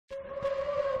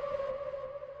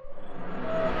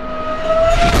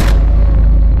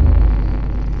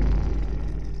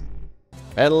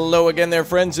Hello again there,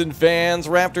 friends and fans.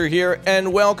 Raptor here,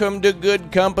 and welcome to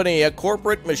Good Company, a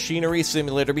corporate machinery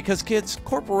simulator. Because, kids,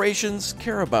 corporations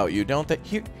care about you, don't they?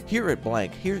 Here at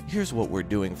Blank, here's what we're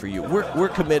doing for you. We're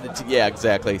committed to... Yeah,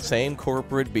 exactly. Same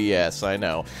corporate BS, I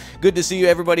know. Good to see you,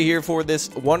 everybody, here for this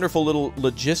wonderful little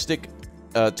logistic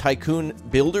Tycoon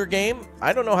builder game.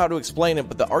 I don't know how to explain it,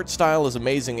 but the art style is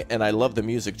amazing, and I love the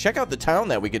music. Check out the town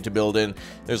that we get to build in.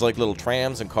 There's like little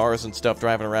trams and cars and stuff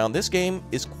driving around. This game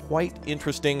is quite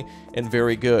interesting and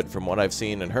very good from what I've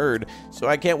seen and heard, so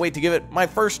I can't wait to give it my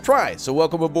first try. So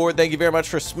welcome aboard. Thank you very much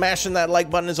for smashing that like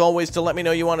button as always to let me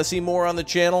know you want to see more on the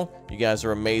channel. You guys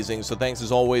are amazing, so thanks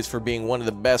as always for being one of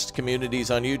the best communities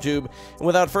on YouTube. And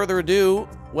without further ado,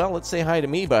 well, let's say hi to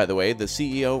me, by the way, the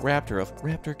CEO Raptor of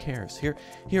Raptor Cares.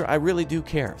 Here, I really do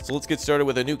care. So let's get started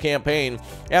with a new campaign.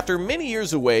 After many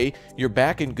years away, you're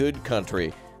back in Good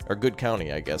Country. Or Good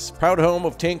County, I guess. Proud home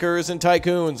of Tinkers and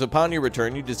Tycoons. Upon your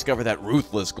return, you discover that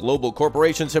ruthless global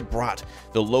corporations have brought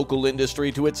the local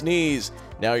industry to its knees.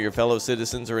 Now your fellow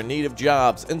citizens are in need of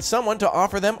jobs and someone to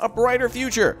offer them a brighter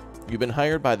future. You've been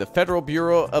hired by the Federal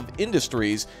Bureau of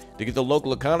Industries to get the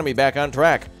local economy back on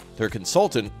track. Their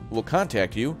consultant will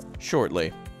contact you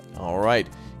shortly. All right.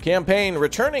 Campaign,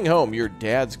 returning home. Your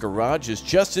dad's garage is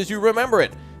just as you remember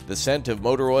it. The scent of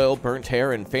motor oil, burnt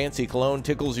hair, and fancy cologne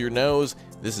tickles your nose.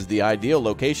 This is the ideal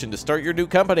location to start your new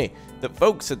company. The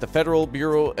folks at the Federal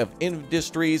Bureau of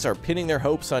Industries are pinning their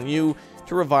hopes on you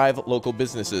to revive local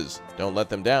businesses. Don't let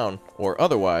them down, or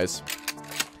otherwise.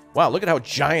 Wow, look at how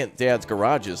giant Dad's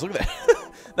garage is. Look at that.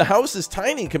 The house is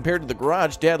tiny compared to the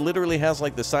garage. Dad literally has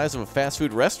like the size of a fast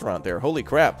food restaurant there. Holy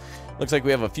crap. Looks like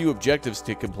we have a few objectives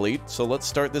to complete, so let's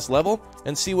start this level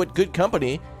and see what Good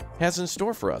Company has in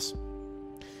store for us.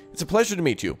 It's a pleasure to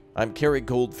meet you. I'm Carrie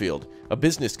Goldfield, a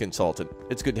business consultant.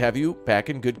 It's good to have you back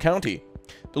in Good County.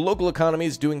 The local economy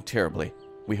is doing terribly.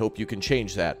 We hope you can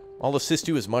change that. I'll assist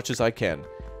you as much as I can.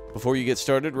 Before you get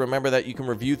started, remember that you can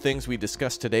review things we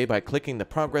discussed today by clicking the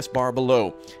progress bar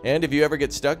below. And if you ever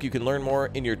get stuck, you can learn more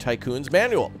in your Tycoon's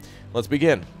manual. Let's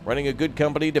begin. Running a good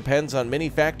company depends on many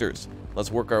factors.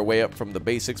 Let's work our way up from the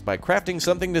basics by crafting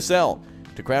something to sell.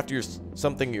 To craft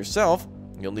something yourself,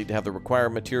 you'll need to have the required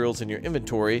materials in your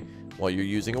inventory while you're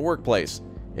using a workplace.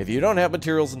 If you don't have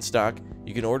materials in stock,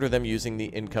 you can order them using the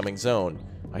incoming zone.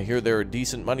 I hear there are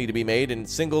decent money to be made in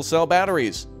single-cell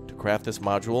batteries. To craft this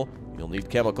module, you'll need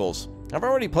chemicals. I've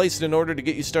already placed an order to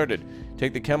get you started.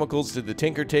 Take the chemicals to the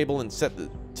tinker table and set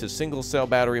to single-cell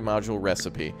battery module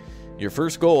recipe. Your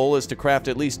first goal is to craft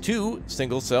at least 2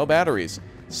 single-cell batteries.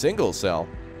 Single-cell?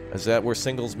 Is that where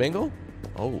singles mingle?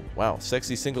 Oh, wow.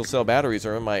 Sexy single-cell batteries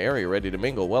are in my area ready to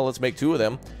mingle. Well, let's make 2 of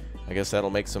them. I guess that'll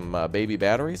make some baby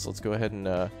batteries. Let's go ahead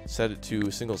and set it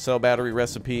to single-cell battery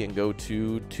recipe and go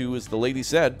to 2 as the lady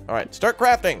said. All right, start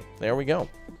crafting. There we go.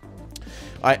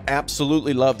 I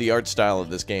absolutely love the art style of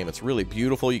this game. It's really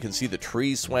beautiful. You can see the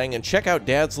trees swaying. And check out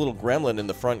Dad's little gremlin in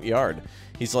the front yard.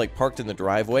 He's like parked in the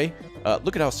driveway.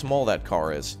 Look at how small that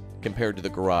car is compared to the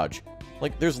garage.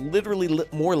 Like, there's literally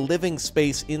more living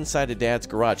space inside of Dad's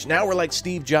garage. Now we're like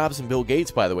Steve Jobs and Bill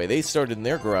Gates, by the way. They started in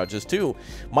their garages, too.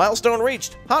 Milestone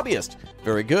reached. Hobbyist.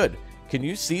 Very good. Can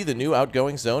you see the new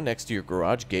outgoing zone next to your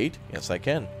garage gate? Yes, I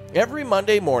can. Every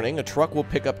Monday morning, a truck will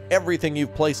pick up everything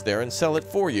you've placed there and sell it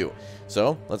for you.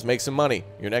 So, let's make some money.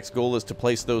 Your next goal is to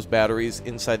place those batteries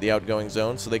inside the outgoing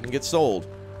zone so they can get sold.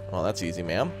 Well, that's easy,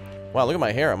 ma'am. Wow, look at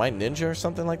my hair. Am I ninja or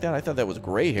something like that? I thought that was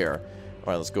gray hair.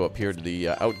 All right, let's go up here to the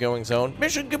outgoing zone.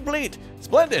 Mission complete!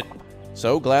 Splendid!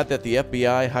 So glad that the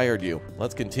FBI hired you.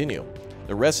 Let's continue.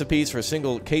 The recipes for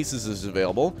single cases is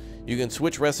available. You can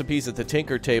switch recipes at the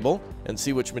tinker table and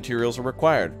see which materials are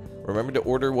required. Remember to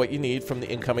order what you need from the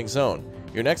incoming zone.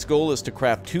 Your next goal is to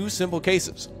craft 2 simple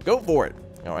cases. Go for it!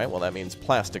 All right, well, that means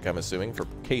plastic, I'm assuming, for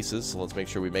cases. So let's make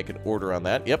sure we make an order on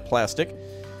that. Yep, plastic.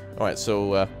 All right,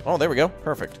 so, oh, there we go.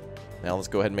 Perfect. Now let's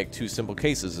go ahead and make 2 simple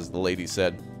cases, as the lady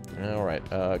said. All right,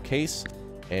 case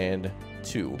and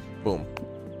 2. Boom.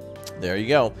 There you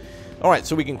go. All right,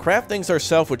 so we can craft things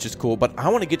ourselves, which is cool, but I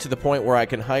want to get to the point where I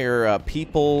can hire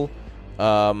people.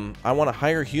 I want to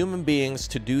hire human beings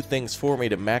to do things for me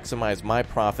to maximize my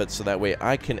profits so that way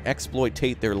I can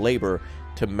exploitate their labor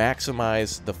to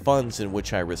maximize the funds in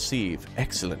which I receive.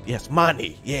 Excellent. Yes,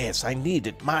 money. Yes, I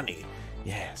needed money.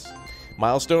 Yes.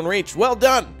 Milestone reached. Well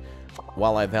done.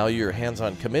 While I value your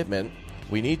hands-on commitment,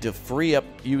 we need to free up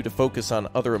you to focus on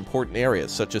other important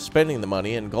areas, such as spending the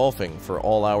money and golfing for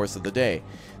all hours of the day.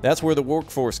 That's where the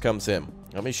workforce comes in.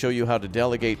 Let me show you how to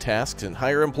delegate tasks and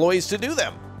hire employees to do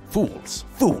them. Fools.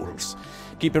 Fools.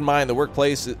 Keep in mind, the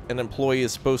workplace an employee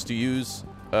is supposed to use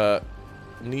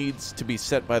needs to be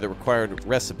set by the required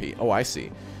recipe. Oh, I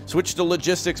see. Switch to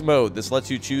logistics mode. This lets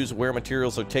you choose where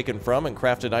materials are taken from and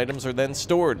crafted items are then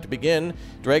stored. To begin,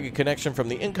 drag a connection from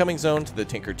the incoming zone to the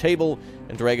tinker table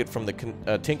and drag it from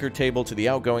the tinker table to the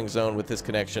outgoing zone. With this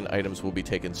connection, items will be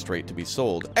taken straight to be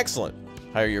sold. Excellent.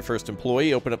 Hire your first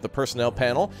employee. Open up the personnel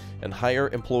panel and hire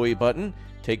employee button.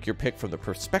 Take your pick from the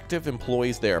prospective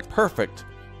employees there. Perfect.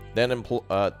 Then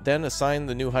assign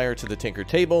the new hire to the tinker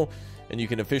table, and you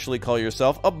can officially call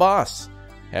yourself a boss.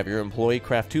 Have your employee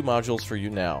craft 2 modules for you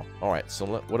now. Alright, so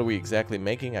what are we exactly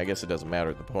making? I guess it doesn't matter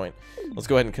at the point. Let's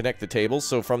go ahead and connect the tables.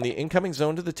 So from the incoming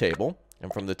zone to the table,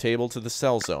 and from the table to the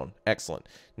cell zone. Excellent.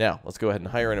 Now, let's go ahead and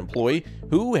hire an employee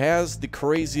who has the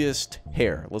craziest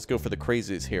hair. Let's go for the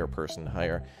craziest hair person to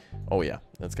hire. Oh yeah,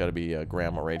 that's got to be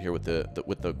Grandma right here with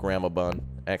the grandma bun.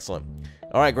 Excellent.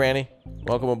 Alright, Granny.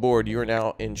 Welcome aboard. You are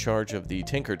now in charge of the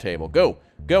tinker table. Go!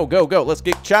 Go, go, go! Let's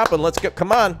get chopping! Let's go!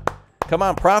 Come on! Come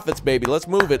on, profits, baby. Let's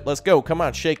move it. Let's go. Come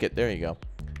on, shake it. There you go.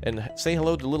 And say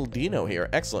hello to little Dino here.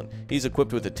 Excellent. He's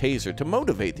equipped with a taser to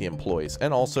motivate the employees.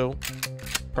 And also,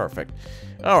 perfect.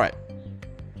 All right.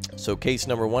 So case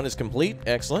number 1 is complete.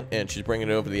 Excellent. And she's bringing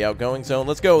it over to the outgoing zone.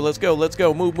 Let's go. Let's go. Let's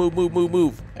go. Move, move, move, move,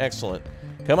 move. Excellent.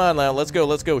 Come on now. Let's go.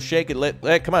 Let's go. Shake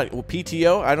it. Come on.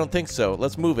 PTO? I don't think so.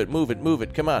 Let's move it. Move it. Move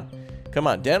it. Come on. Come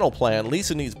on. Dental plan.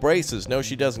 Lisa needs braces. No,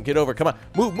 she doesn't. Get over. Come on.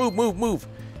 Move, move, move, move.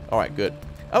 All right. Good.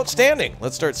 Outstanding!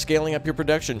 Let's start scaling up your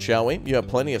production, shall we? You have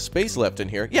plenty of space left in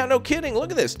here. Yeah, no kidding.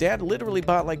 Look at this. Dad literally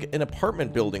bought like an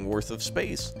apartment building worth of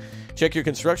space. Check your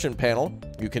construction panel.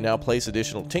 You can now place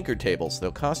additional tinker tables.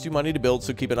 They'll cost you money to build,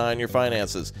 so keep an eye on your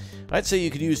finances. I'd say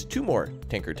you could use 2 more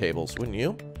tinker tables, wouldn't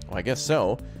you? Well, I guess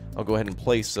so. I'll go ahead and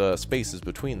place spaces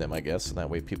between them, I guess, so that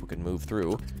way people can move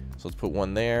through. So let's put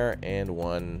one there and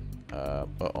one...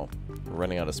 uh-oh. We're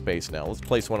running out of space now. Let's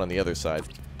place one on the other side.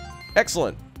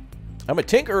 Excellent! I'm a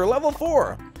tinkerer level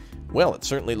 4. Well, it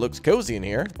certainly looks cozy in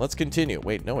here. Let's continue.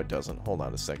 Wait, no it doesn't. Hold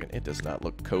on a second. It does not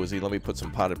look cozy. Let me put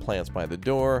some potted plants by the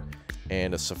door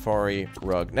and a safari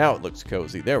rug. Now it looks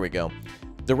cozy. There we go.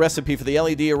 The recipe for the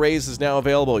LED arrays is now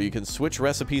available. You can switch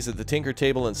recipes at the tinker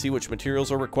table and see which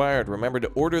materials are required. Remember to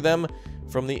order them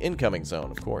from the incoming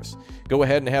zone, of course. Go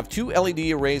ahead and have 2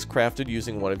 LED arrays crafted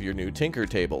using one of your new tinker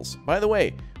tables. By the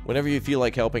way, whenever you feel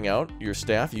like helping out your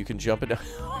staff, you can jump into...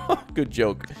 Good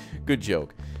joke. Good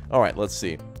joke. All right, let's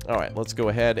see. All right, let's go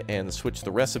ahead and switch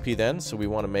the recipe then. So we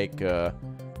want to make...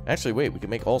 Actually, wait, we can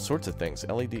make all sorts of things.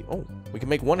 LED... Oh, we can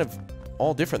make one of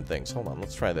all different things. Hold on,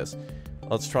 let's try this.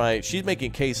 Let's try... She's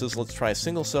making cases. Let's try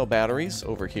single-cell batteries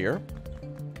over here.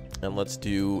 And let's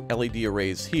do LED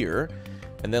arrays here.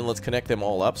 And then let's connect them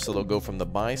all up so they'll go from the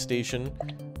buy station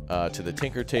to the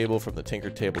tinker table, from the tinker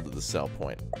table to the sell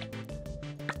point.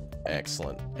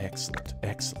 Excellent, excellent,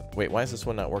 excellent. Wait, why is this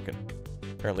one not working?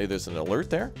 Apparently there's an alert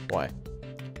there? Why?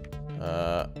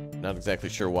 Not exactly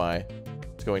sure why.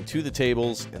 It's going to the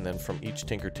tables and then from each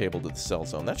tinker table to the sell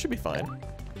zone. That should be fine.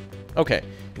 Okay,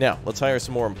 now let's hire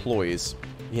some more employees.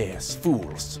 Yes,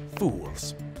 fools,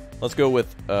 fools. Let's go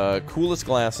with coolest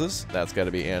glasses. That's got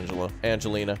to be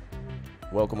Angelina.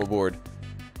 Welcome aboard.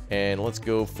 And let's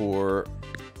go for...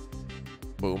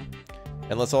 Boom.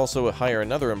 And let's also hire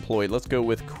another employee. Let's go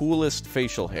with coolest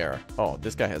facial hair. Oh,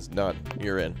 this guy has none.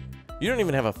 You're in. You don't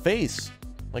even have a face.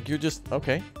 Like, you're just...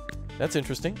 Okay. That's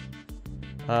interesting.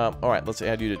 Alright, let's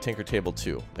add you to Tinker Table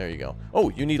 2. There you go. Oh,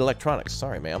 you need electronics.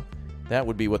 Sorry, ma'am. That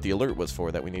would be what the alert was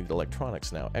for, that we needed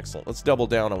electronics now. Excellent. Let's double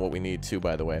down on what we need, too,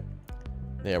 by the way.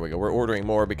 There we go. We're ordering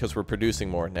more because we're producing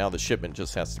more. Now the shipment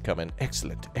just has to come in.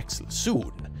 Excellent. Excellent.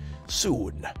 Soon.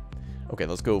 Soon. Okay,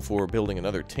 let's go for building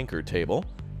another Tinker Table,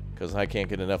 because I can't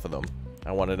get enough of them.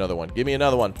 I want another one. Give me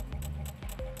another one.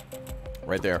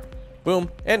 Right there. Boom.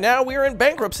 And now we're in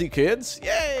bankruptcy, kids.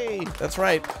 Yay! That's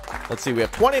right. Let's see. We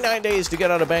have 29 days to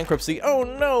get out of bankruptcy. Oh,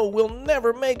 no. We'll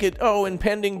never make it. Oh,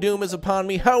 impending doom is upon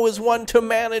me. How is one to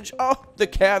manage? Oh, the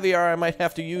caviar. I might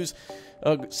have to use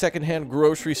a secondhand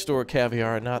grocery store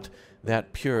caviar, not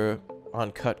that pure,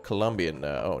 uncut Colombian.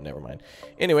 Oh, never mind.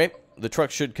 Anyway, the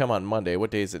truck should come on Monday. What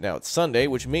day is it now? It's Sunday,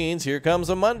 which means here comes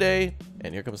a Monday.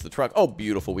 And here comes the truck. Oh,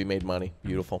 beautiful. We made money.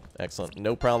 Beautiful. Excellent.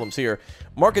 No problems here.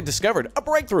 Market discovered. A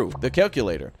breakthrough. The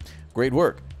calculator. Great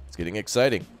work. It's getting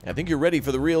exciting. I think you're ready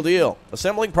for the real deal.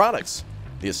 Assembling products.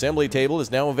 The assembly table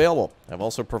is now available. I've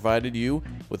also provided you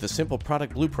with a simple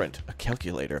product blueprint, a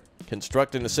calculator.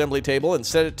 Construct an assembly table and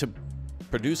set it to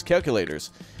produce calculators.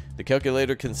 The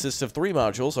calculator consists of 3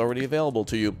 modules already available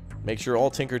to you. Make sure all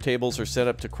Tinker tables are set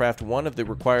up to craft one of the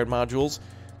required modules,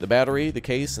 the battery, the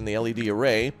case, and the LED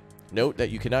array. Note that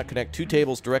you cannot connect 2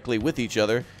 tables directly with each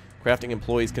other. Crafting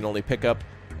employees can only pick up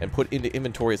and put into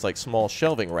inventories like small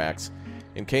shelving racks.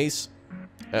 In case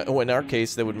In our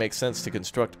case, that would make sense to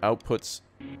construct outputs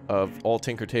of all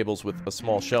Tinker tables with a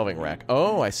small shelving rack.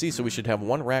 Oh, I see. So we should have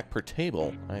one rack per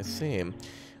table. I see.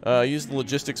 Use the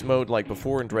logistics mode like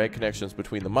before and drag connections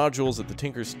between the modules at the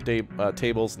Tinker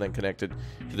tables and then connect it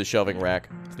to the shelving rack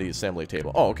to the assembly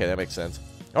table. Oh, okay, that makes sense.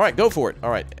 All right, go for it. All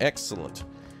right, excellent.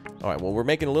 All right, well, we're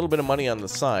making a little bit of money on the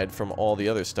side from all the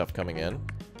other stuff coming in.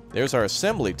 There's our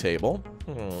assembly table.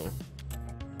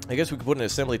 I guess we could put an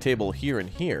assembly table here and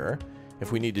here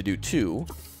if we need to do two.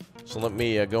 So let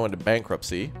me go into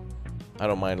bankruptcy. I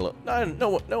don't mind.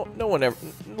 No one ever.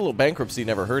 A little bankruptcy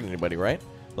never hurt anybody, right?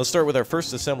 Let's start with our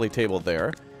first assembly table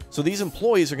there. So these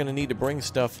employees are going to need to bring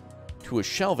stuff to a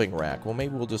shelving rack. Well,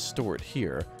 maybe we'll just store it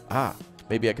here. Ah,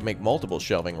 maybe I can make multiple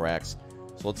shelving racks.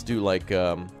 So let's do like,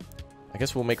 I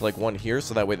guess we'll make like one here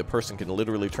so that way the person can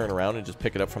literally turn around and just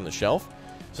pick it up from the shelf.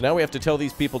 So now we have to tell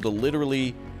these people to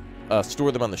literally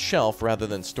store them on the shelf rather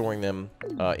than storing them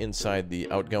inside the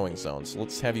outgoing zone. So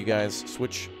let's have you guys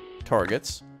switch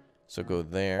targets. So go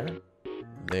there,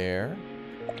 there,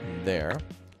 and there.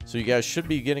 So you guys should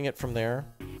be getting it from there.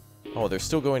 Oh, they're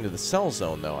still going to the cell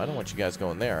zone, though. I don't want you guys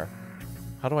going there.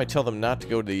 How do I tell them not to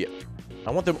go to the...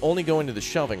 I want them only going to the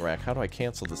shelving rack. How do I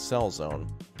cancel the cell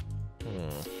zone?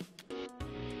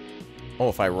 Oh,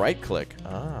 if I right-click.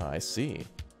 Ah, I see.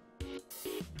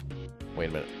 Wait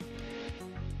a minute.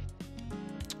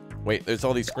 Wait, there's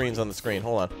all these screens on the screen.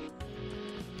 Hold on.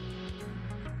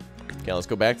 Okay, let's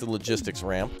go back to the logistics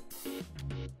ramp.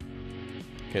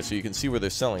 Okay, so you can see where they're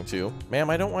selling to. Ma'am,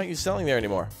 I don't want you selling there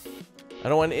anymore. I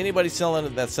don't want anybody selling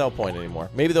at that sell point anymore.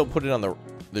 Maybe they'll put it on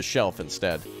the shelf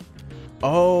instead.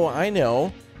 Oh, I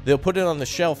know. They'll put it on the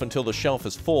shelf until the shelf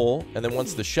is full, and then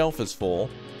once the shelf is full,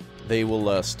 they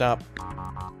will stop.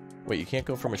 Wait, you can't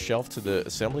go from a shelf to the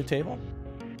assembly table?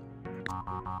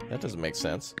 That doesn't make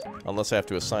sense. Unless I have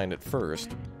to assign it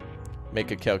first.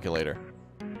 Make a calculator.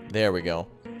 There we go.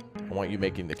 I want you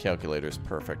making the calculators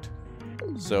perfect.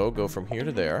 So, go from here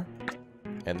to there.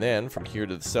 And then from here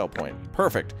to the sell point.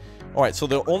 Perfect. Alright, so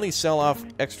they'll only sell off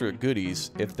extra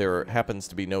goodies if there happens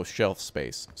to be no shelf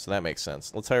space. So that makes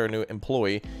sense. Let's hire a new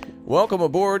employee. Welcome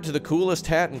aboard to the coolest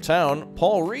hat in town,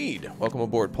 Paul Reed. Welcome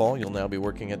aboard, Paul. You'll now be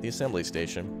working at the assembly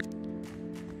station.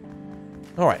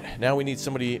 Alright, now we need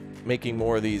somebody making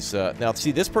more of these. Now,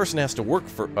 see, this person has to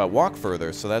walk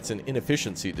further, so that's an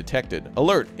inefficiency detected.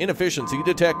 Alert! Inefficiency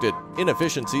detected!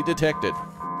 Inefficiency detected!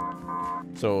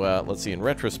 So, let's see, in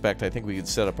retrospect, I think we could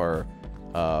set up our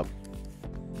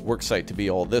work site to be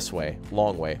all this way,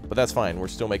 long way. But that's fine, we're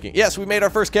still making... Yes, we made our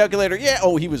first calculator! Yeah!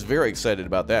 Oh, he was very excited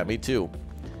about that. Me too.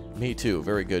 Me too.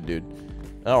 Very good, dude.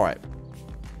 Alright.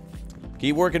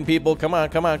 Keep working, people. Come on,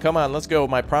 come on, come on. Let's go.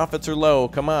 My profits are low.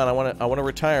 Come on, I want to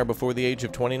retire before the age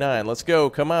of 29. Let's go.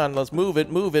 Come on, let's move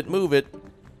it, move it, move it.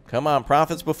 Come on,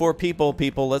 profits before people,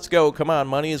 people. Let's go. Come on,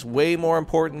 money is way more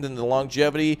important than the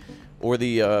longevity or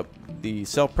the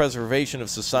self-preservation of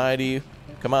society.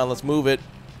 Come on, let's move it.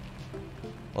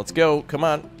 Let's go. Come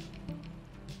on.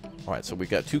 All right, so we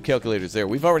got 2 calculators there.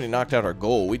 We've already knocked out our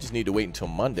goal. We just need to wait until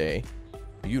Monday.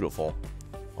 Beautiful.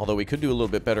 Although we could do a little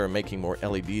bit better in making more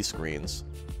LED screens.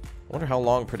 I wonder how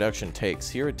long production takes.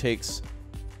 Here it takes...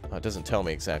 it doesn't tell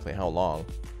me exactly how long.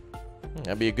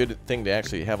 That'd be a good thing to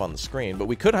actually have on the screen. But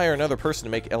we could hire another person to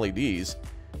make LEDs.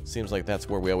 Seems like that's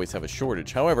where we always have a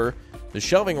shortage. However, the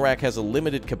shelving rack has a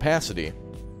limited capacity.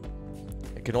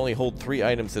 It can only hold 3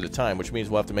 items at a time, which means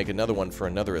we'll have to make another one for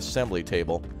another assembly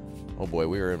table. Oh boy,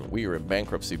 we are in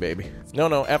bankruptcy, baby.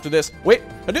 No, after this... Wait!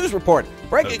 A news report!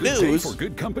 Breaking news! A good day for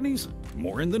good companies?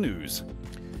 More in the news.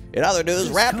 In other news,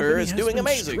 Raptor is doing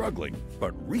amazing. Struggling,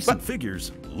 but recent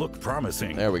figures look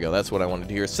promising. There we go. That's what I wanted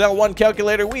to hear. Sell 1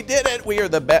 calculator. We did it. We are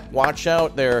the bet. Watch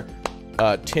out there,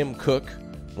 Tim Cook.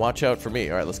 Watch out for me.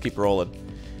 All right, let's keep rolling.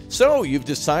 So, you've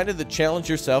decided to challenge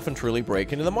yourself and truly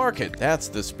break into the market. That's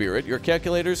the spirit. Your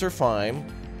calculators are fine,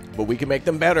 but we can make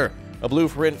them better. A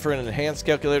blueprint for an enhanced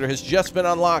calculator has just been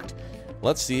unlocked.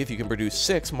 Let's see if you can produce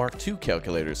 6 Mark II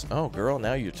calculators. Oh, girl,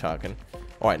 now you're talking.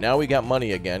 All right, now we got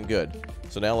money again. Good.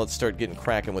 So now let's start getting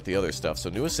cracking with the other stuff. So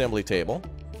new assembly table.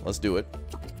 Let's do it.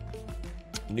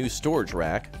 New storage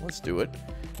rack. Let's do it.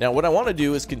 Now what I want to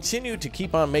do is continue to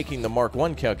keep on making the Mark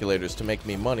I calculators to make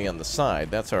me money on the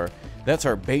side. That's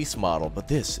our base model, but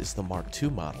this is the Mark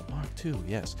II model. Mark II,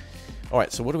 yes. All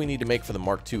right, so what do we need to make for the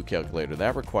Mark II calculator?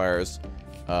 That requires,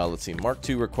 let's see, Mark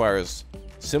II requires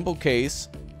simple case,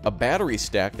 a battery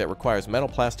stack that requires metal,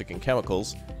 plastic, and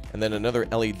chemicals, and then another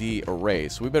LED array.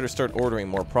 So we better start ordering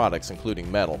more products,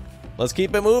 including metal. Let's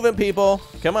keep it moving, people.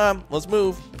 Come on, let's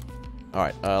move. All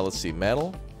right, let's see,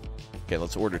 metal. Okay,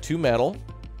 let's order 2 metal.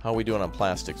 How are we doing on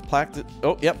plastics?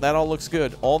 Oh, yep, that all looks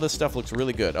good. All this stuff looks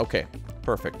really good. Okay,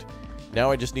 perfect.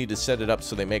 Now I just need to set it up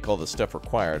so they make all the stuff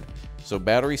required. So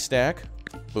battery stack,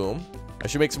 boom. I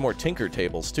should make some more tinker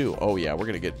tables too. Oh yeah, we're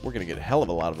gonna get a hell of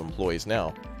a lot of employees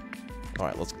now. All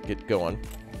right, let's get going.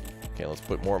 Okay, let's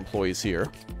put more employees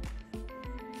here.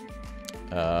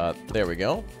 There we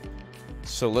go.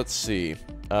 So let's see.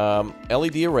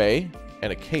 LED array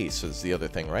and a case is the other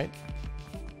thing, right?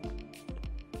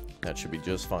 That should be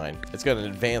just fine. It's got an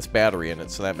advanced battery in it,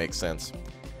 so that makes sense.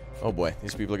 Oh boy,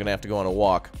 these people are gonna have to go on a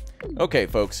walk. Okay,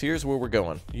 folks, here's where we're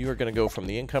going. You are gonna go from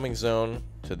the incoming zone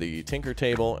to the tinker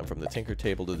table, and from the tinker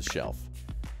table to the shelf.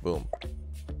 Boom.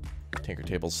 Tinker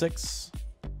table 6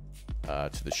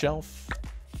 to the shelf.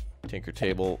 Tinker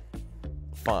table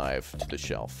 5 to the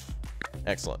shelf.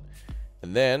 Excellent.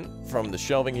 And then from the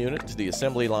shelving unit to the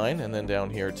assembly line, and then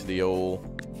down here to the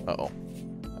old... Uh-oh.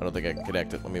 I don't think I can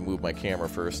connect it. Let me move my camera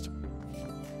first.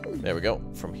 There we go.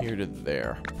 From here to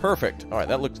there. Perfect. All right,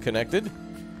 that looks connected.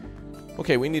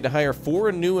 Okay, we need to hire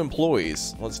 4 new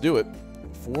employees. Let's do it.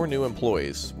 4 new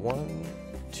employees. 1,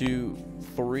 2,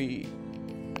 3,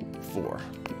 4.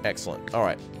 Excellent. All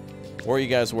right. Where are you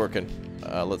guys working?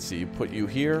 Let's see. Put you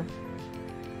here.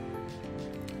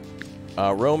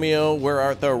 Romeo, where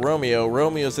art thou, Romeo?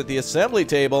 Romeo's at the assembly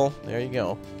table. There you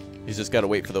go. He's just got to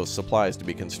wait for those supplies to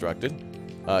be constructed.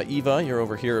 Eva, you're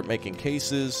over here making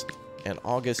cases. And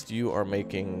August, you are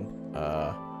making...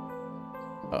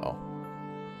 Uh-oh.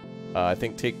 I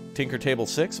think Tinker Table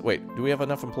 6. Wait, do we have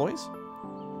enough employees?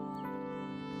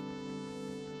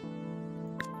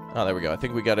 Oh, there we go. I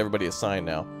think we got everybody assigned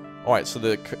now. Alright, so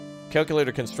the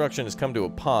calculator construction has come to a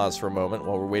pause for a moment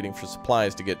while we're waiting for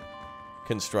supplies to get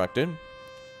constructed.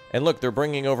 And look, they're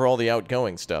bringing over all the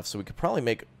outgoing stuff, so we could probably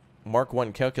make Mark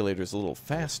 1 calculators a little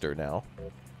faster now.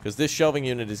 Because this shelving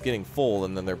unit is getting full,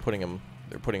 and then they're putting them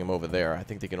over there. I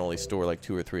think they can only store like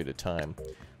 2 or 3 at a time.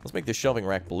 Let's make the shelving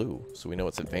rack blue, so we know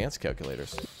it's advanced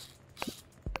calculators.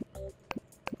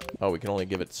 Oh, we can only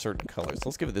give it certain colors.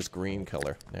 Let's give it this green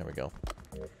color. There we go.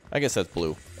 I guess that's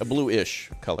blue. A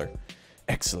blue-ish color.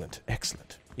 Excellent,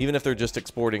 excellent. Even if they're just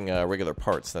exporting regular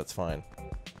parts, that's fine.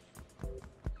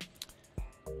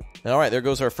 Alright, there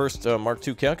goes our first Mark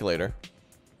II calculator.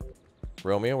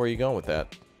 Romeo, where are you going with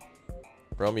that?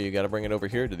 Romeo, you gotta bring it over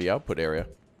here to the output area.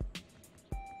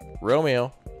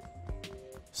 Romeo.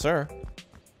 Sir.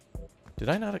 Did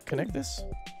I not connect this?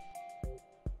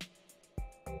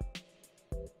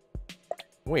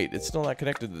 Wait, it's still not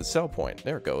connected to the cell point.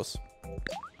 There it goes.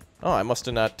 Oh, I must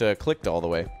have not clicked all the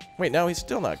way. Wait, now he's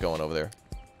still not going over there.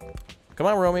 Come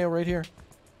on, Romeo, right here.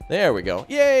 There we go.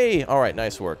 Yay! Alright,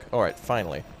 nice work. Alright,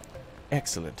 finally.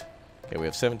 Excellent. Okay, we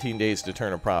have 17 days to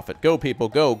turn a profit. Go, people.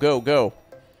 Go, go, go.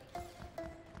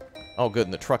 Oh, good,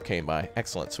 and the truck came by.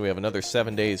 Excellent. So we have another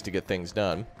 7 days to get things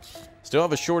done. Still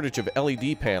have a shortage of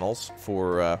LED panels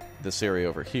for this area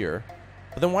over here.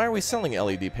 But then why are we selling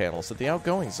LED panels at the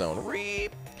outgoing zone?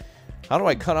 Reep! How do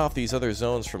I cut off these other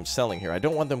zones from selling here? I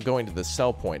don't want them going to the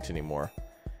sell point anymore.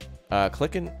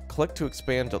 Click to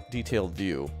expand detailed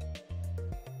view.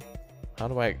 How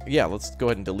do I... Yeah, let's go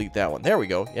ahead and delete that one. There we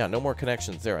go. Yeah, no more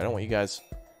connections there. I don't want you guys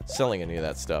selling any of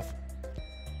that stuff.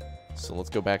 So let's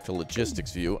go back to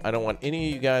logistics view. I don't want any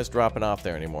of you guys dropping off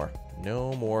there anymore.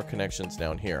 No more connections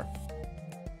down here.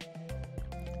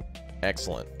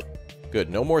 Excellent. Good.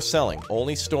 No more selling.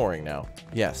 Only storing now.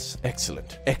 Yes.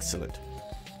 Excellent. Excellent.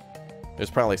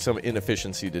 There's probably some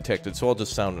inefficiency detected, so I'll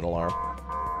just sound an alarm.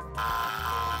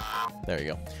 There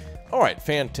you go. Alright,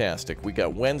 fantastic. We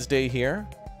got Wednesday here.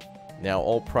 Now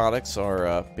all products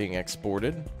are being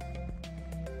exported.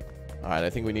 Alright,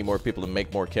 I think we need more people to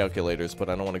make more calculators, but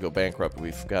I don't want to go bankrupt.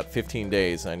 We've got 15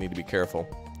 days, and I need to be careful.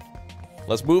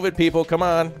 Let's move it, people. Come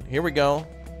on. Here we go.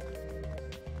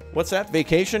 What's that?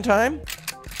 Vacation time?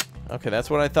 Okay,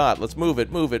 that's what I thought. Let's move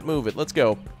it, move it, move it. Let's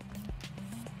go.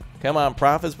 Come on,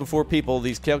 profits before people.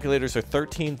 These calculators are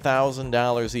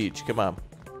 $13,000 each. Come on.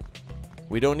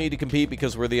 We don't need to compete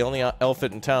because we're the only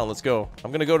outfit in town. Let's go.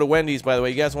 I'm going to go to Wendy's, by the way.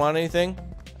 You guys want anything?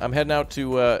 I'm heading out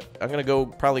to, I'm going to go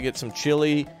probably get some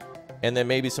chili and then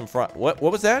maybe some fries. What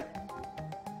was that?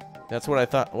 That's what I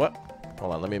thought. What?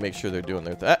 Hold on, let me make sure they're doing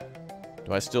their...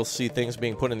 Do I still see things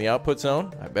being put in the output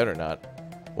zone? I better not.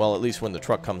 Well, at least when the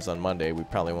truck comes on Monday, we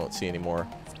probably won't see any more.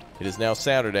 It is now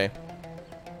Saturday.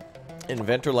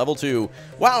 Inventor level 2.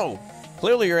 Wow!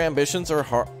 Clearly your ambitions are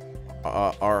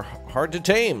hard to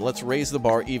tame. Let's raise the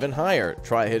bar even higher.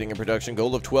 Try hitting a production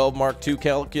goal of 12 Mark II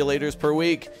calculators per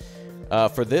week.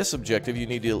 For this objective, you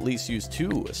need to at least use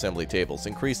 2 assembly tables.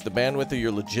 Increase the bandwidth of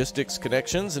your logistics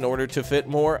connections in order to fit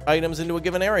more items into a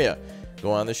given area.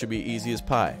 Go on, this should be easy as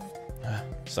pie.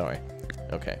 Sorry.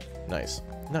 Okay, nice.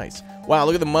 Nice. Wow,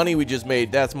 look at the money we just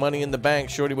made. That's money in the bank.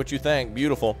 Shorty, what you think?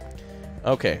 Beautiful.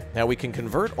 Okay, now we can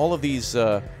convert all of these,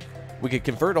 we could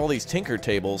convert all these tinker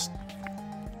tables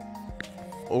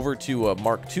over to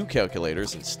Mark II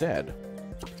calculators instead.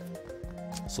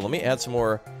 So let me add some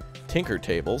more tinker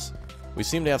tables. We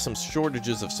seem to have some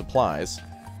shortages of supplies,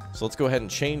 so let's go ahead and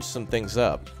change some things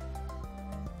up.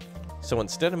 So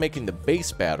instead of making the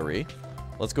base battery,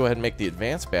 let's go ahead and make the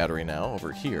advanced battery now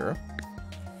over here.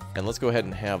 And let's go ahead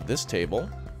and have this table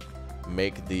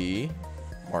make the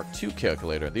Mark II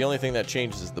calculator. The only thing that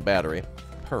changes is the battery.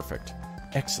 Perfect.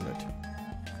 Excellent.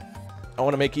 I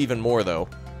want to make even more, though.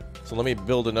 So let me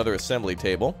build another assembly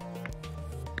table.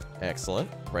 Excellent.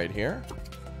 Right here.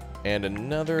 And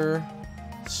another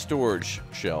storage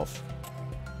shelf.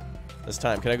 This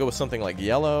time, can I go with something like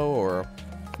yellow or...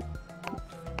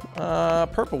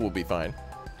 purple will be fine.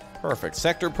 Perfect.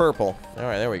 Sector purple.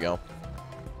 Alright, there we go.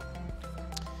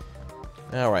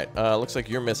 Alright, looks like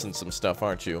you're missing some stuff,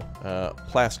 aren't you?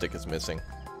 Plastic is missing.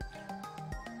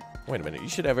 Wait a minute, you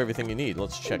should have everything you need.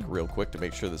 Let's check real quick to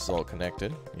make sure this is all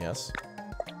connected. Yes.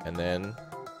 And then...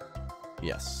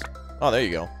 yes. Oh, there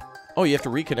you go. Oh, you have to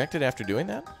reconnect it after doing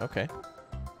that? Okay.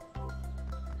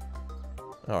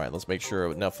 Alright, let's make sure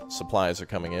enough supplies are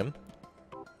coming in.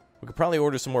 We could probably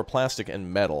order some more plastic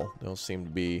and metal. Those seem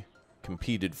to be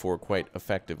competed for quite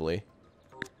effectively.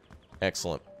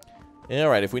 Excellent.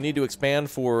 Alright, if we need to expand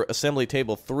for assembly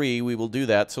table 3, we will do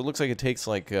that. So it looks like it takes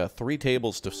like 3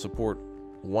 tables to support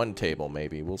 1 table,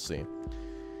 maybe. We'll see.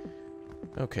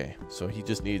 Okay, so he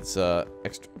just needs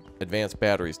extra advanced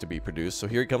batteries to be produced. So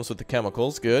here he comes with the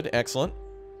chemicals. Good, excellent.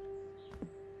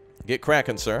 Get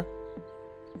cracking, sir.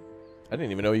 I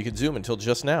didn't even know you could zoom until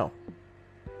just now.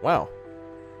 Wow.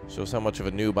 Shows how much of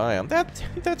a noob I am.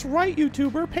 That's right,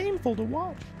 YouTuber. Painful to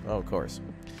watch. Oh, of course.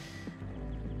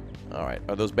 Alright,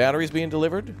 are those batteries being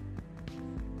delivered?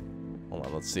 Hold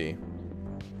on, let's see.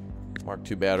 Mark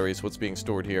II batteries, what's being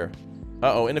stored here?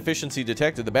 Uh-oh, inefficiency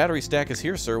detected. The battery stack is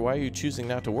here, sir. Why are you choosing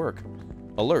not to work?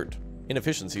 Alert.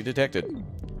 Inefficiency detected.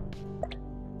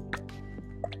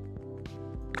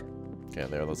 Okay,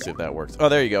 there, let's see if that works. Oh,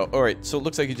 there you go. Alright, so it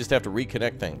looks like you just have to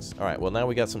reconnect things. Alright, well, now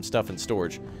we got some stuff in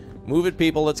storage. Move it,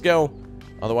 people, let's go.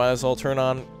 Otherwise, I'll turn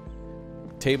on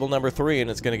table number 3, and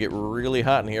it's going to get really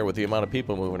hot in here with the amount of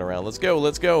people moving around. Let's go,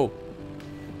 let's go.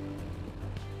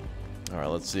 Alright,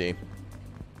 let's see.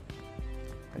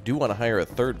 I do want to hire a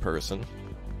 3rd person,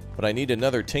 but I need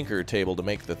another tinker table to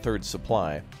make the 3rd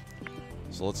supply.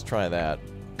 So let's try that.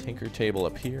 Tinker table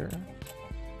up here.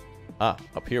 Ah,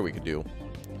 up here we could do.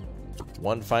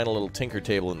 One final little tinker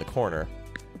table in the corner.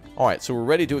 Alright, so we're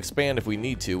ready to expand if we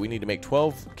need to. We need to make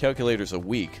 12 calculators a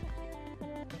week.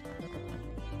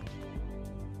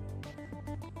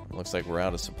 Looks like we're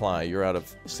out of supply. You're out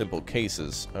of simple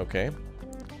cases. Okay.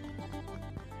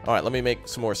 Alright, let me make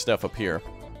some more stuff up here.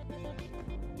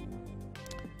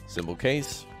 Simple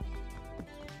case.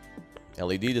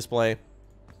 LED display.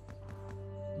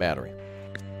 Battery.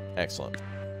 Excellent.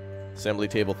 Assembly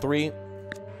table 3.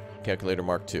 Calculator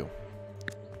Mark II.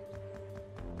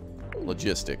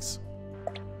 Logistics.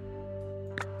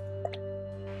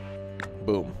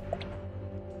 Boom.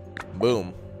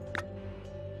 Boom.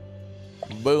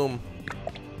 Boom.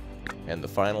 And the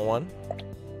final one.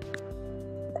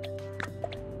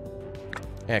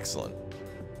 Excellent.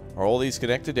 Are all these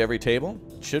connected to every table?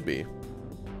 It should be.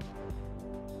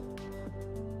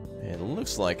 It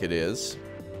looks like it is.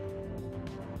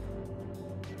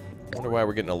 Wonder why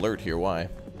we're getting an alert here. Why?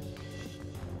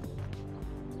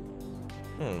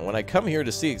 When I come here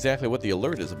to see exactly what the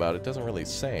alert is about, it doesn't really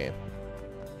say.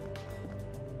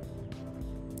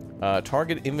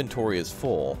 Target inventory is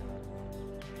full.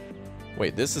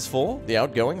 Wait, this is full? The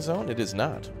outgoing zone? It is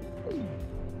not.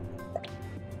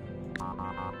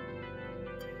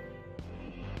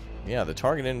 Yeah, the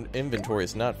target inventory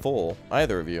is not full.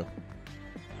 Either of you.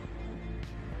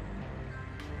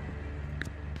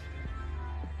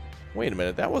 Wait a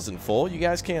minute, that wasn't full. You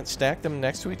guys can't stack them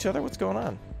next to each other? What's going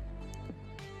on?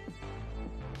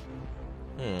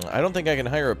 I don't think I can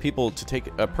hire a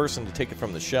person to take it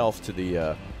from the shelf to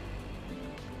the,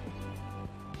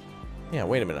 Yeah,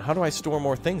 wait a minute. How do I store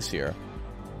more things here?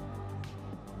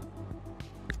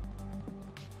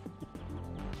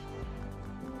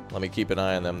 Let me keep an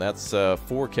eye on them. That's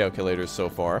 4 calculators so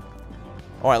far.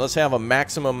 Alright, let's have a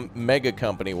maximum mega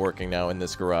company working now in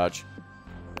this garage.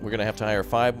 We're going to have to hire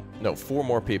 4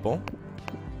 more people.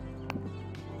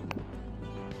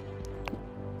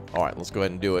 Alright, let's go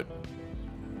ahead and do it.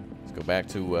 Let's go back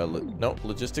to... no,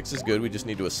 logistics is good. We just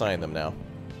need to assign them now.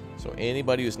 So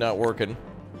anybody who's not working,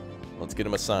 let's get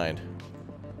them assigned.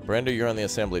 Brenda, you're on the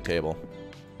assembly table.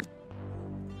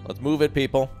 Let's move it,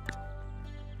 people.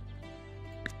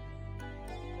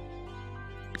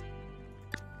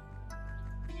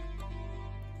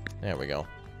 There we go.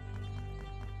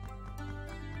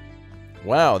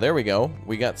 Wow, there we go.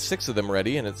 We got 6 of them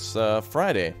ready, and it's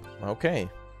Friday. Okay.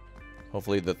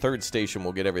 Hopefully the 3rd station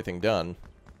will get everything done.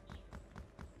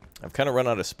 I've kind of run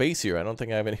out of space here. I don't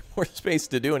think I have any more space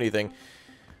to do anything.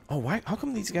 Oh, why? How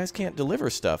come these guys can't deliver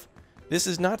stuff? This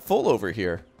is not full over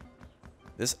here.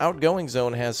 This outgoing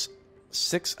zone has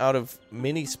 6 out of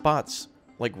many spots,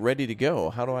 like, ready to go.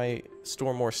 How do I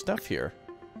store more stuff here?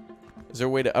 Is there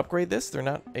a way to upgrade this? They're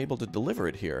not able to deliver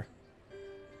it here.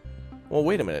 Well,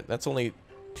 wait a minute. That's only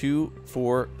 2,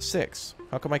 4, 6.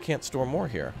 How come I can't store more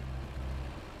here?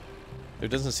 There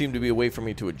doesn't seem to be a way for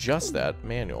me to adjust that.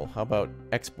 Manual. How about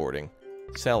exporting?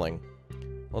 Selling.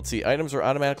 Let's see. Items are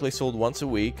automatically sold once a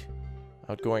week.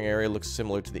 Outgoing area looks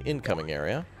similar to the incoming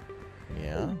area.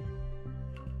 Yeah.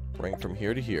 Bring from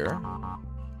here to here.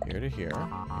 Here to here.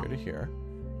 Here to here.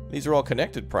 These are all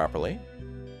connected properly.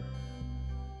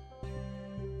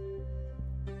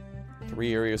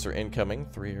 3 areas are incoming.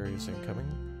 3 areas incoming.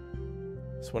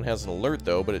 This one has an alert,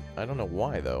 though, but I don't know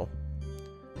why, though.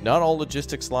 Not all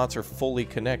logistics slots are fully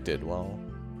connected. Well,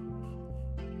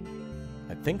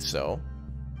 I think so.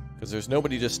 Because there's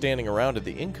nobody just standing around at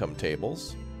the income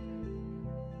tables.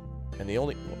 And the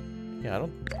only... Yeah, I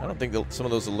don't think that some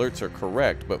of those alerts are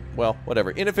correct, but, well,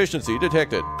 whatever. Inefficiency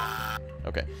detected.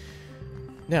 Okay.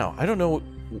 Now, I don't know...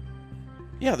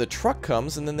 Yeah, the truck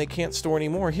comes and then they can't store any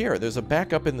more here. There's a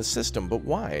backup in the system, but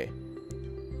why?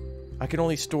 I can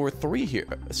only store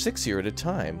 6 here at a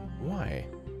time. Why?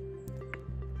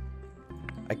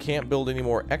 I can't build any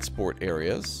more export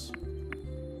areas.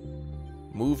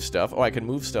 Move stuff. Oh, I can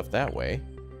move stuff that way.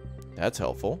 That's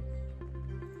helpful.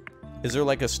 Is there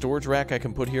like a storage rack I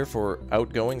can put here for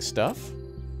outgoing stuff?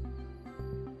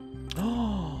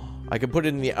 Oh, I can put it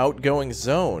in the outgoing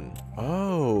zone.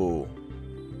 Oh.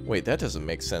 Wait, that doesn't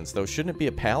make sense, though. Shouldn't it be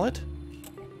a pallet?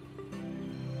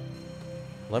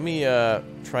 Let me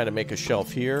try to make a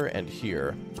shelf here and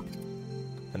here.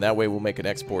 And that way we'll make an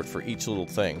export for each little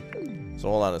thing. So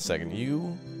hold on a second.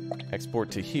 You export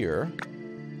to here.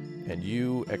 And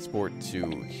you export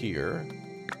to here.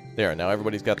 There, now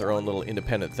everybody's got their own little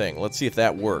independent thing. Let's see if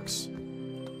that works.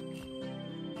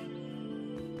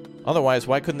 Otherwise,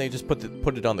 why couldn't they just put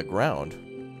it on the ground?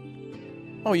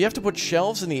 Oh, you have to put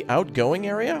shelves in the outgoing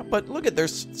area? But look at,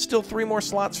 there's still 3 more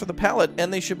slots for the pallet,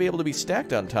 and they should be able to be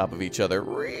stacked on top of each other.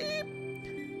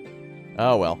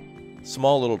 Oh, well.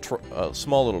 Small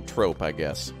little trope, I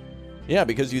guess. Yeah,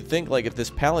 because you'd think, like, if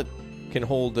this pallet can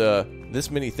hold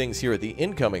this many things here at the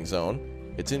incoming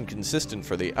zone, it's inconsistent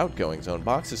for the outgoing zone.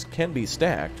 Boxes can be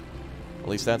stacked. At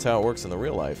least that's how it works in the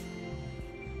real life.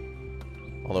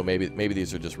 Although maybe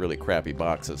these are just really crappy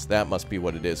boxes. That must be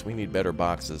what it is. We need better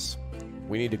boxes.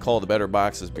 We need to call the Better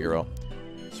Boxes Bureau.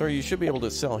 Sir, you should be able to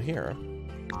sell here.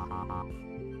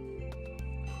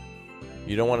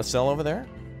 You don't want to sell over there?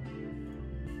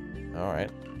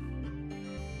 Alright.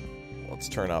 Let's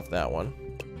turn off that one.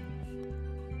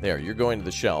 There, you're going to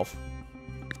the shelf.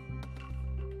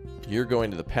 You're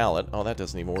going to the pallet. Oh, that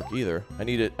doesn't even work either. I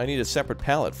need a separate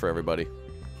pallet for everybody.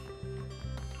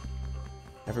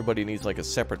 Everybody needs like a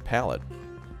separate pallet.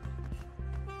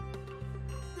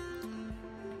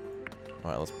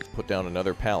 Alright, let's put down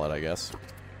another pallet, I guess.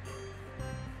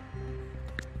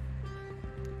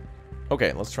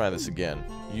 Okay, let's try this again.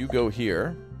 You go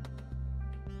here.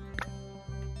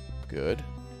 Good.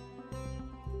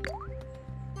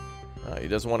 He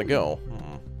doesn't want to go.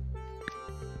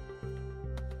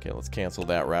 Okay, let's cancel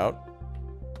that route.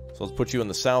 So let's put you in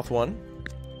the south one.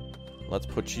 Let's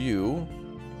put you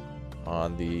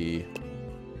on the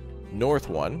north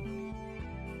one.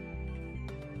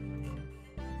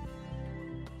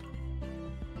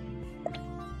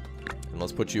 And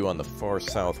let's put you on the far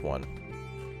south one.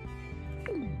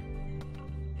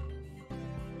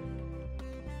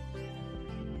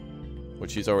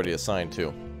 Which he's already assigned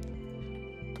to.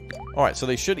 Alright, so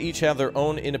they should each have their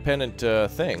own independent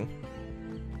thing.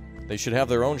 They should have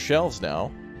their own shelves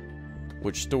now,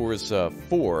 which stores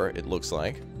 4, it looks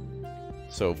like.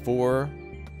 So 4,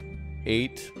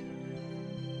 8,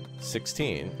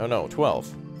 16. Oh no,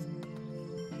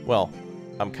 12. Well,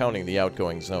 I'm counting the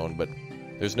outgoing zone, but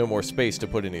there's no more space to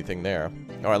put anything there.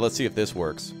 Alright, let's see if this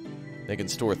works. They can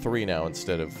store 3 now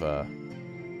instead of... Oh,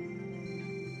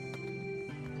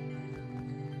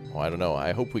 I don't know.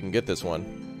 I hope we can get this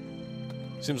one.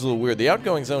 Seems a little weird. The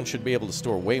outgoing zone should be able to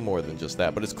store way more than just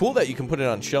that. But it's cool that you can put it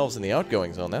on shelves in the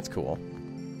outgoing zone. That's cool.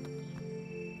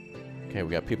 Okay,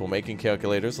 we got people making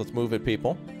calculators. Let's move it,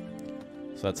 people.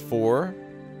 So that's 4,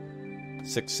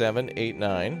 6, 7, 8,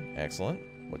 9. Excellent.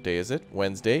 What day is it?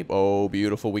 Wednesday. Oh,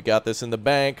 beautiful. We got this in the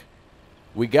bank.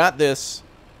 We got this.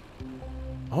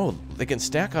 Oh, they can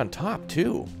stack on top,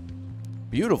 too.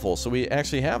 Beautiful. So we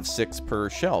actually have 6 per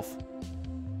shelf.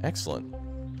 Excellent.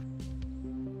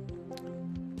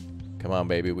 Come on,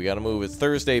 baby. We got to move. It's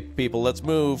Thursday, people. Let's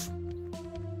move.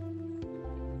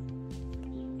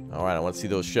 All right. I want to see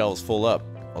those shelves full up.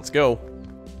 Let's go.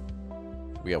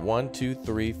 We got 1, 2,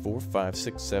 3, 4, 5,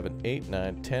 6, 7, 8,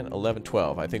 9, 10, 11,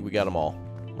 12. I think we got them all.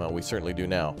 Well, we certainly do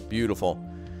now. Beautiful.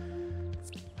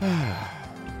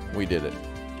 We did it.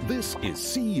 This is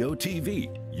CEO TV,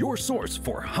 your source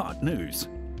for hot news.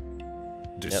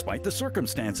 Despite the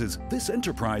circumstances, this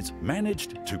enterprise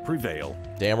managed to prevail.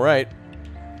 Damn right.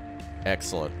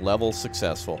 Excellent. Level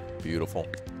successful. Beautiful.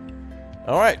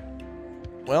 All right.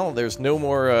 Well, there's no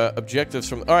more objectives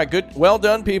from... All right, good. Well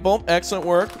done, people. Excellent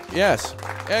work. Yes.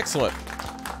 Excellent.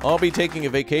 I'll be taking a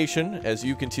vacation as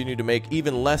you continue to make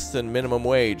even less than minimum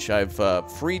wage. I've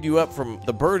freed you up from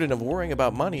the burden of worrying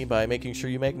about money by making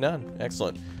sure you make none.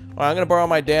 Excellent. All right, I'm going to borrow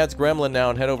my dad's Gremlin now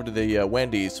and head over to the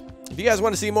Wendy's. If you guys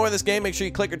want to see more of this game, make sure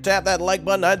you click or tap that like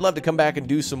button. I'd love to come back and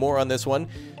do some more on this one.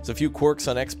 There's a few quirks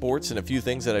on exports and a few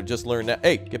things that I've just learned now.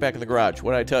 Hey, get back in the garage.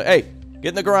 What did I tell you? Hey, get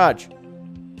in the garage.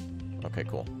 Okay,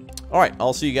 cool. All right,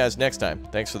 I'll see you guys next time.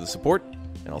 Thanks for the support,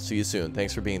 and I'll see you soon.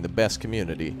 Thanks for being the best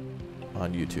community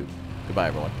on YouTube. Goodbye,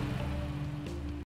 everyone.